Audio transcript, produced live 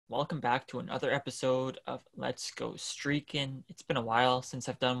Welcome back to another episode of Let's Go Streaking. It's been a while since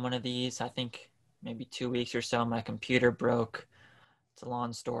I've done one of these. I think maybe 2 weeks or so. My computer broke. It's a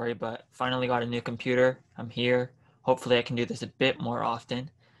long story, but finally got a new computer. I'm here. Hopefully I can do this a bit more often.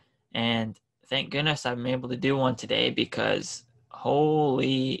 And thank goodness I'm able to do one today because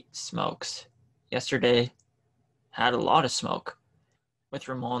holy smokes. Yesterday had a lot of smoke with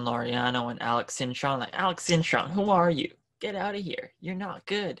Ramón Laureano and Álex Cintrón. Like, Álex Cintrón, who are you? Get out of here. You're not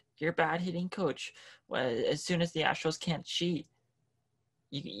good. You're a bad hitting coach. Well, as soon as the Astros can't cheat,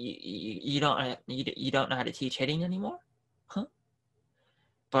 you don't know how to teach hitting anymore? Huh?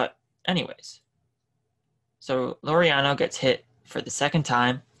 But anyways, so Laureano gets hit for the second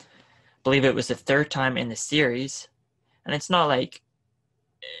time. I believe it was the third time in the series. And it's not like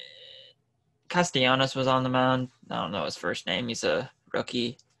Castellanos was on the mound. I don't know his first name. He's a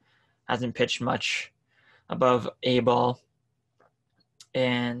rookie. Hasn't pitched much above A ball.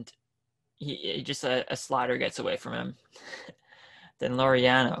 And he just a slider gets away from him. Then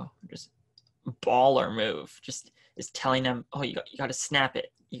Laureano, just baller move, just is telling him, "Oh, you got to snap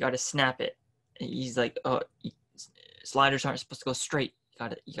it. You got to snap it." And he's like, "Oh, sliders aren't supposed to go straight.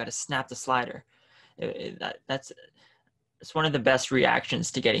 You got to snap the slider." That's it's one of the best reactions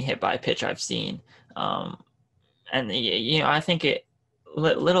to getting hit by a pitch I've seen. And I think it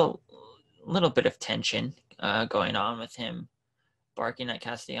little bit of tension going on with him barking at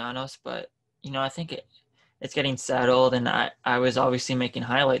Castellanos, but I think it's getting settled, and I was obviously making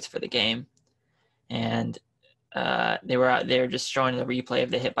highlights for the game, and they were just showing the replay of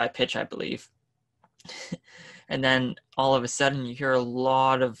the hit by pitch, I believe. And then all of a sudden you hear a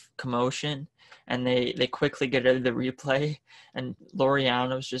lot of commotion, and they quickly get out of the replay, and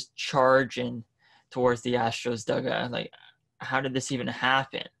Laureano's just charging towards the Astros dugout. Like, how did this even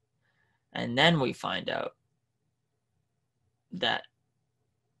happen? And then we find out that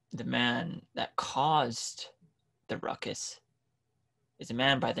the man that caused the ruckus is a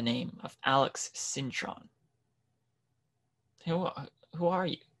man by the name of Álex Cintrón. Who are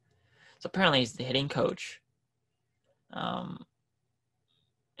you? So apparently he's the hitting coach. And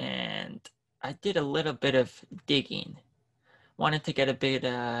I did a little bit of digging. Wanted to get a bit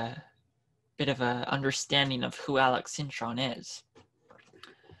of a understanding of who Álex Cintrón is.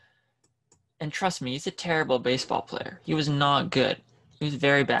 And trust me, he's a terrible baseball player. He was not good. He was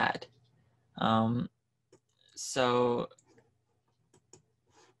very bad. So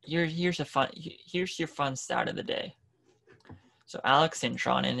here's your fun stat of the day. So Álex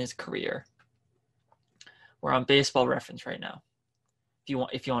Cintrón in his career, we're on Baseball Reference right now.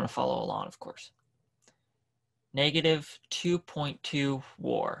 If you want to follow along, of course. Negative 2.2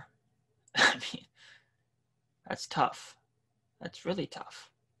 WAR. I mean, that's tough. That's really tough.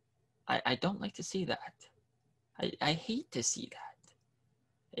 I don't like to see that. I hate to see that.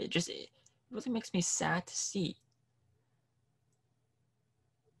 It really makes me sad to see.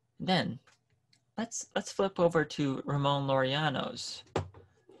 Then let's flip over to Ramón Laureano's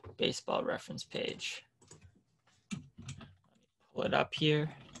Baseball Reference page. Pull it up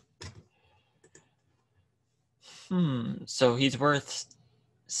here. So he's worth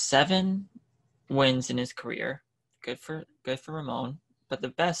 7 wins in his career. Good for Ramón. But the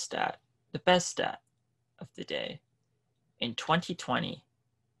best stat of the day, in 2020,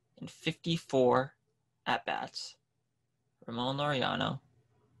 in 54 at-bats, Ramón Laureano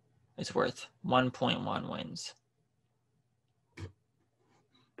is worth 1.1 wins.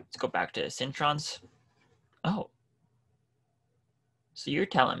 Let's go back to Cintrón's. Oh. So you're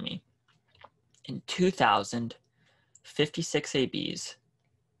telling me in 2000, 56 ABs,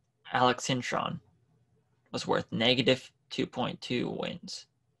 Álex Cintrón was worth negative 2.2 wins.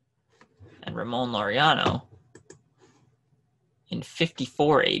 And Ramón Laureano in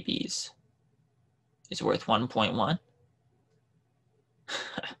 54 ABs is worth 1.1.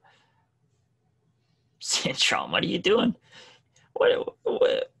 Cintrón, what are you doing?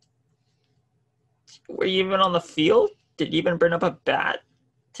 What? Were you even on the field? Did you even bring up a bat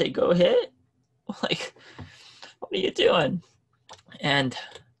to go hit? Like, what are you doing? And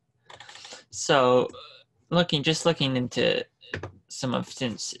so looking into some of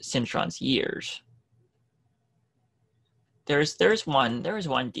Cintrón's years, there was one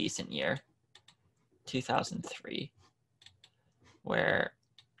decent year, 2003, where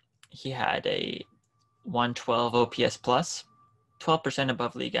he had a 112 OPS plus, 12%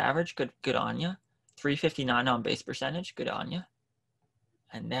 above league average. Good on ya. 359 on base percentage. Good on ya.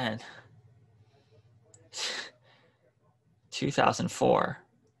 And then 2004.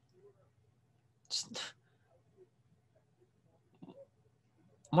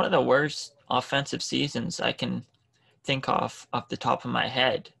 One of the worst offensive seasons I can think of off the top of my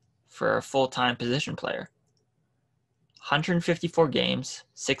head for a full-time position player. 154 games,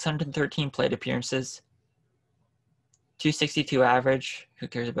 613 plate appearances, 262 average. Who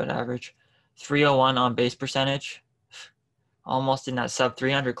cares about average? 301 on base percentage. Almost in that sub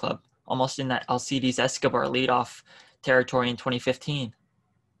 300 club. Almost in that Alcides Escobar leadoff territory in 2015.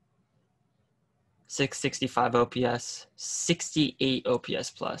 665 OPS, 68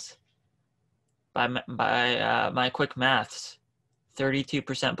 OPS plus. By my quick maths,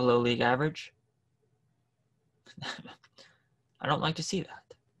 32% below league average. I don't like to see that.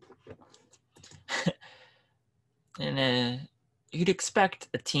 And you'd expect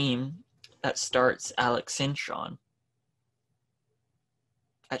a team that starts Álex Cintrón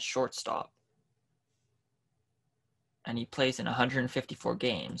at shortstop, and he plays in 154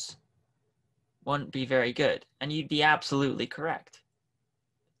 games, wouldn't be very good. And you'd be absolutely correct.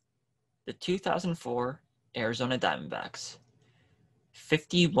 The 2004 Arizona Diamondbacks,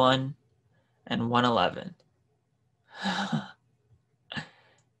 51 and 111.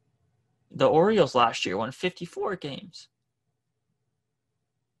 The Orioles last year won 54 games.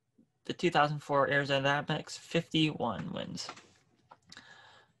 The 2004 Arizona Diamondbacks, 51 wins.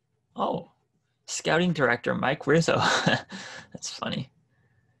 Oh, scouting director Mike Rizzo. That's funny.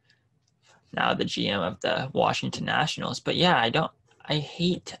 Now the GM of the Washington Nationals. But yeah, I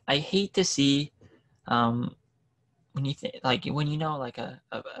hate to see when you think, like, when you know, like a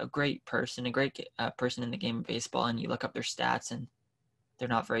great person, person in the game of baseball, and you look up their stats and they're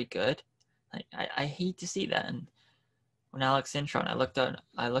not very good. Like, I hate to see that. And when Álex Cintrón,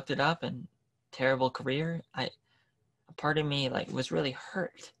 I looked it up, and terrible career. A part of me was really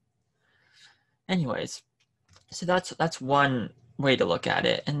hurt. Anyways, so that's one way to look at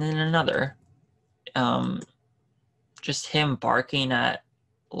it, and then another, just him barking at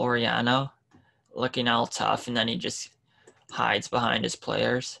Laureano, looking all tough, and then he just hides behind his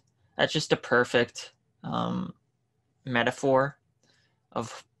players. That's just a perfect metaphor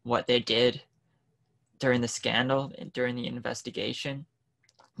of what they did during the scandal and during the investigation.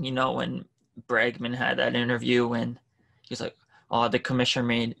 You know, when Bregman had that interview when he was like, "Oh, the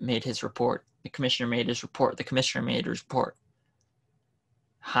commissioner made his report. The commissioner made his report. The commissioner made his report."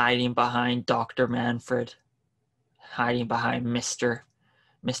 Hiding behind Dr. Manfred, hiding behind Mr.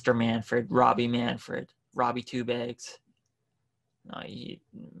 Manfred, Robbie Manfred, Robbie Two Bags. No,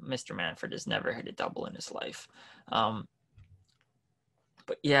 Mr. Manfred has never hit a double in his life.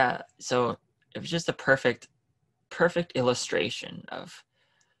 But yeah, so it was just a perfect illustration of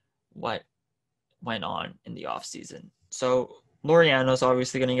what went on in the offseason. So Laureano's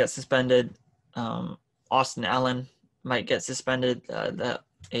obviously going to get suspended. Austin Allen might get suspended. The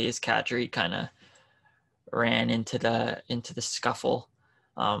A's catcher, he kind of ran into the scuffle.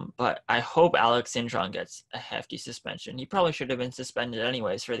 But I hope Álex Cintrón gets a hefty suspension. He probably should have been suspended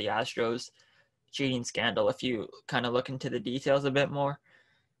anyways for the Astros cheating scandal if you kind of look into the details a bit more.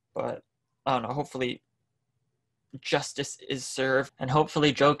 But I don't know, hopefully justice is served, and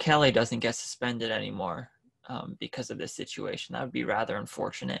hopefully Joe Kelly doesn't get suspended anymore because of this situation. That would be rather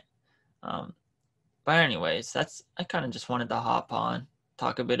unfortunate. But anyways, I kind of just wanted to hop on,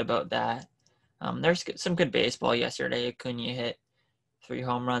 talk a bit about that. There's some good baseball yesterday. Acuna hit 3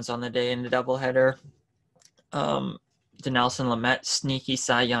 home runs on the day in the doubleheader. Dinelson Lamet, sneaky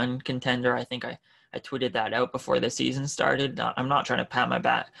Cy Young contender. I think I tweeted that out before the season started. I'm not trying to pat my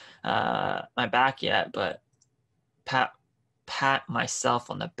back yet, but pat myself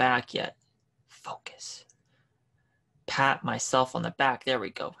on the back yet. Focus. Pat myself on the back. There we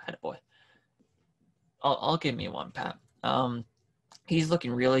go. Attaboy. I'll give me one pat. He's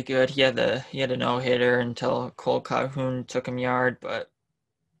looking really good. He had a no-hitter until Cole Calhoun took him yard, but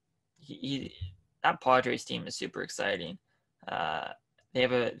that Padres team is super exciting. They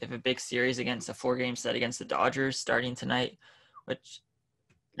have a big series against a 4-game set against the Dodgers starting tonight, which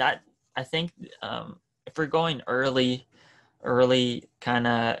that I think if we're going early kind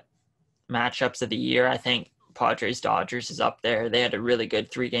of matchups of the year, I think Padres Dodgers is up there. They had a really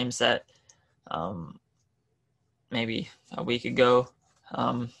good 3-game set maybe a week ago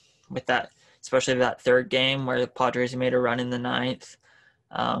with that, especially that 3rd game where the Padres made a run in the 9th.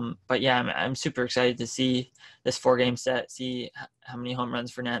 But yeah, I'm super excited to see this 4-game set, see how many home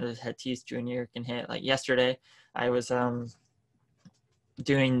runs Fernando Tatis Jr. can hit. Like yesterday, I was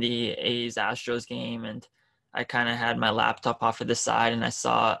doing the A's Astros game, and I kind of had my laptop off to the side, and I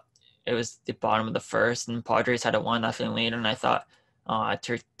saw it was the bottom of the 1st, and Padres had a 1-0 lead, and I thought, oh,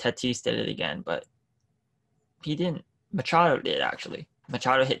 Tatis did it again, but he didn't. Machado did, actually.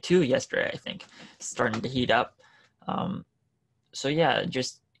 Machado hit 2 yesterday, I think, starting to heat up. So yeah,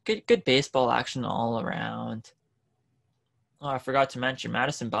 just good baseball action all around. Oh, I forgot to mention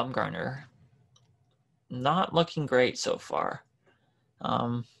Madison Bumgarner. Not looking great so far.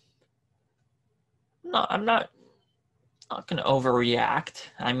 No, I'm not gonna overreact.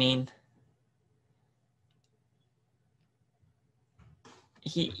 I mean,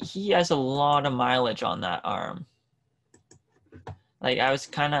 he has a lot of mileage on that arm. Like I was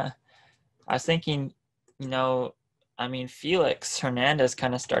thinking, I mean, Felix Hernandez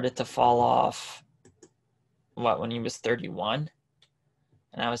kind of started to fall off when he was 31,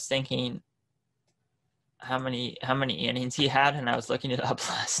 and I was thinking how many innings he had, and I was looking it up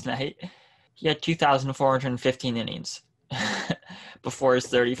last night. He had 2,415 innings before his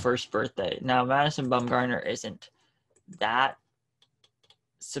 31st birthday. Now Madison Bumgarner isn't that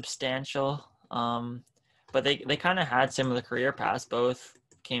substantial, but they kind of had similar career paths. Both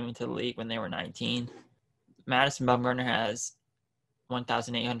came into the league when they were 19. Madison Bumgarner has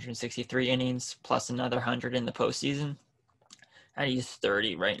 1,863 innings plus another 100 in the postseason, and he's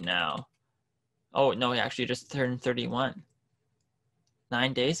 30 right now. Oh no, he actually just turned 31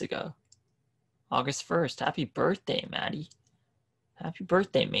 9 days ago, August 1st. Happy birthday, Maddie! Happy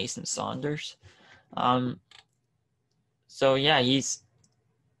birthday, Mason Saunders. So yeah, he's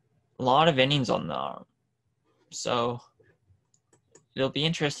a lot of innings on the arm. So it'll be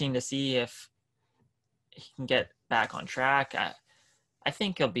interesting to see if he can get back on track. I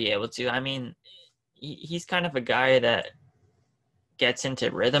think he'll be able to. I mean, he's kind of a guy that gets into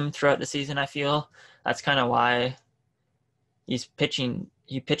rhythm throughout the season, I feel. That's kind of why he's pitching.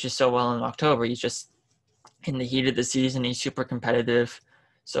 He pitches so well in October. He's just in the heat of the season. He's super competitive.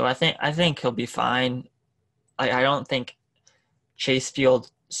 So I think he'll be fine. I don't think Chase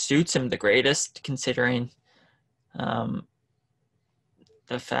Field suits him the greatest, considering the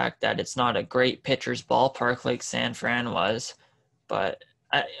fact that it's not a great pitcher's ballpark like San Fran was. But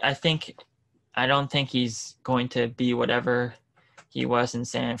I don't think he's going to be whatever he was in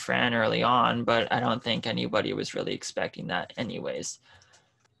San Fran early on, but I don't think anybody was really expecting that anyways.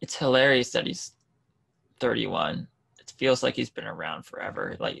 It's hilarious that he's 31. It feels like he's been around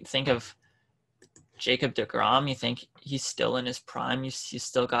forever. Like, think of Jacob deGrom. You think he's still in his prime. You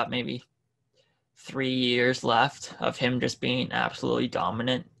still got maybe 3 years left of him just being absolutely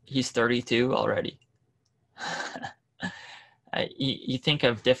dominant. He's 32 already. You think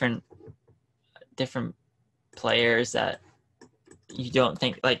of different players that you don't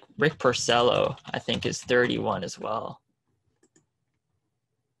think, like Rick Porcello, I think is 31 as well.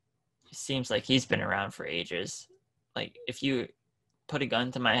 It seems like he's been around for ages. Like, if you put a gun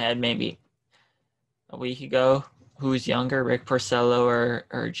to my head maybe a week ago, who's younger, Rick Porcello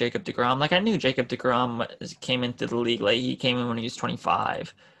or Jacob deGrom? Like, I knew Jacob deGrom came into the league late. He came in when he was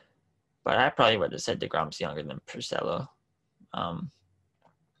 25. But I probably would have said deGrom's younger than Porcello.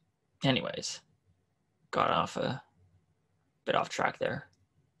 Anyways, got off a bit off track there.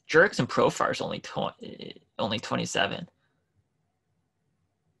 Jurickson Profar is only 27.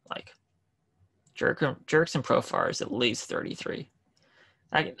 Like, Jurickson Profar is at least 33.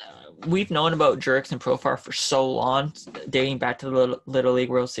 We've known about Jurickson Profar for so long, dating back to the Little League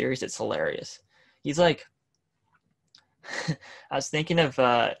World Series. It's hilarious. He's like, I was thinking of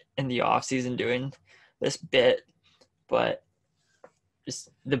in the off season doing this bit, but just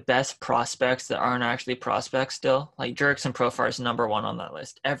the best prospects that aren't actually prospects still. Like, Jurickson Profar is number one on that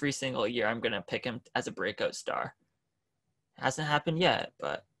list. Every single year I'm going to pick him as a breakout star. It hasn't happened yet,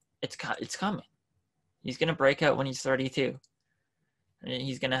 but it's coming. He's going to break out when he's 32. And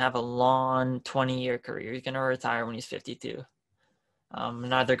he's going to have a long 20-year career. He's going to retire when he's 52.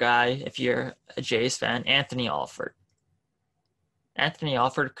 Another guy, if you're a Jays fan, Anthony Alford. Anthony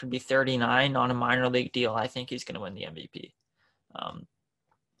Alford could be 39 on a minor league deal. I think he's going to win the MVP.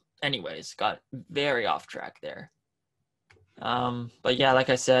 Anyways, got very off track there. But yeah, like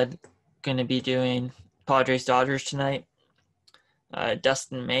I said, going to be doing Padres Dodgers tonight.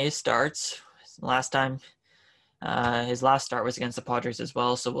 Dustin May starts. His last start was against the Padres as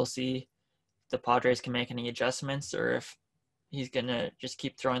well, so we'll see if the Padres can make any adjustments or if he's going to just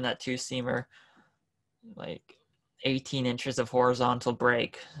keep throwing that two-seamer, like 18 inches of horizontal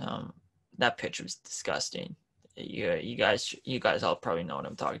break. That pitch was disgusting. You guys all probably know what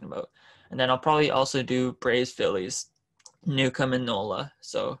I'm talking about. And then I'll probably also do Braves Phillies, Newcomb and Nola.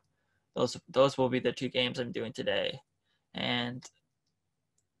 So those will be the two games I'm doing today. And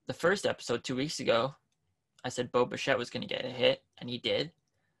the first episode 2 weeks ago, I said Bo Bichette was going to get a hit, and he did.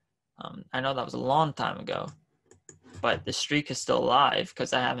 I know that was a long time ago, but the streak is still alive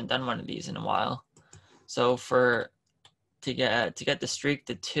because I haven't done one of these in a while. So to get the streak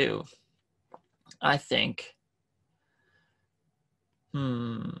to 2, I think,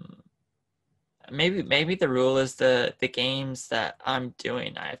 maybe the rule is the games that I'm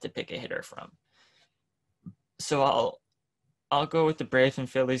doing, I have to pick a hitter from. So I'll go with the Braves and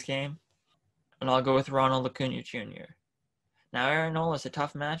Phillies game, and I'll go with Ronald Acuna Jr. Now Aaron Nola is a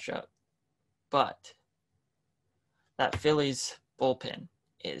tough matchup, but that Phillies bullpen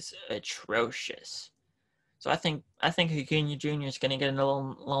is atrocious. So I think Acuna Jr. is going to get a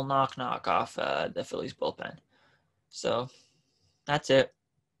little knock off the Phillies bullpen. So that's it.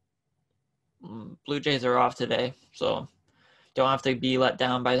 Blue Jays are off today, so don't have to be let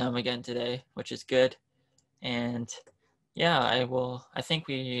down by them again today, which is good. And yeah, I think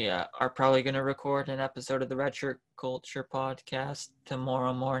we are probably going to record an episode of the Redshirt Culture podcast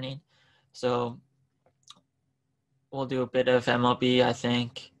tomorrow morning. So we'll do a bit of MLB, I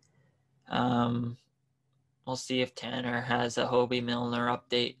think. We'll see if Tanner has a Hobie Milner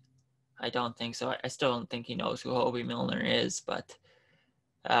update. I don't think so. I still don't think he knows who Hobie Milner is, but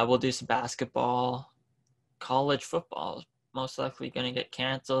we'll do some basketball. College football most likely going to get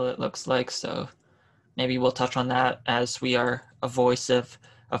canceled, it looks like. So maybe we'll touch on that, as we are a voice of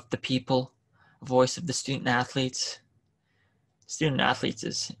the people, a voice of the student athletes. Student athletes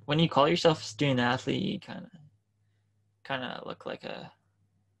is, when you call yourself a student athlete, you kind of look like a,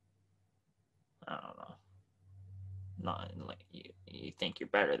 I don't know, not like you think you're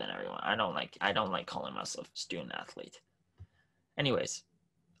better than everyone. I don't like calling myself a student athlete. Anyways,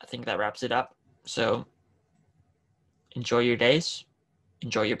 I think that wraps it up. So enjoy your days,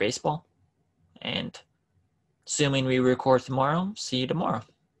 enjoy your baseball, and assuming we record tomorrow, see you tomorrow.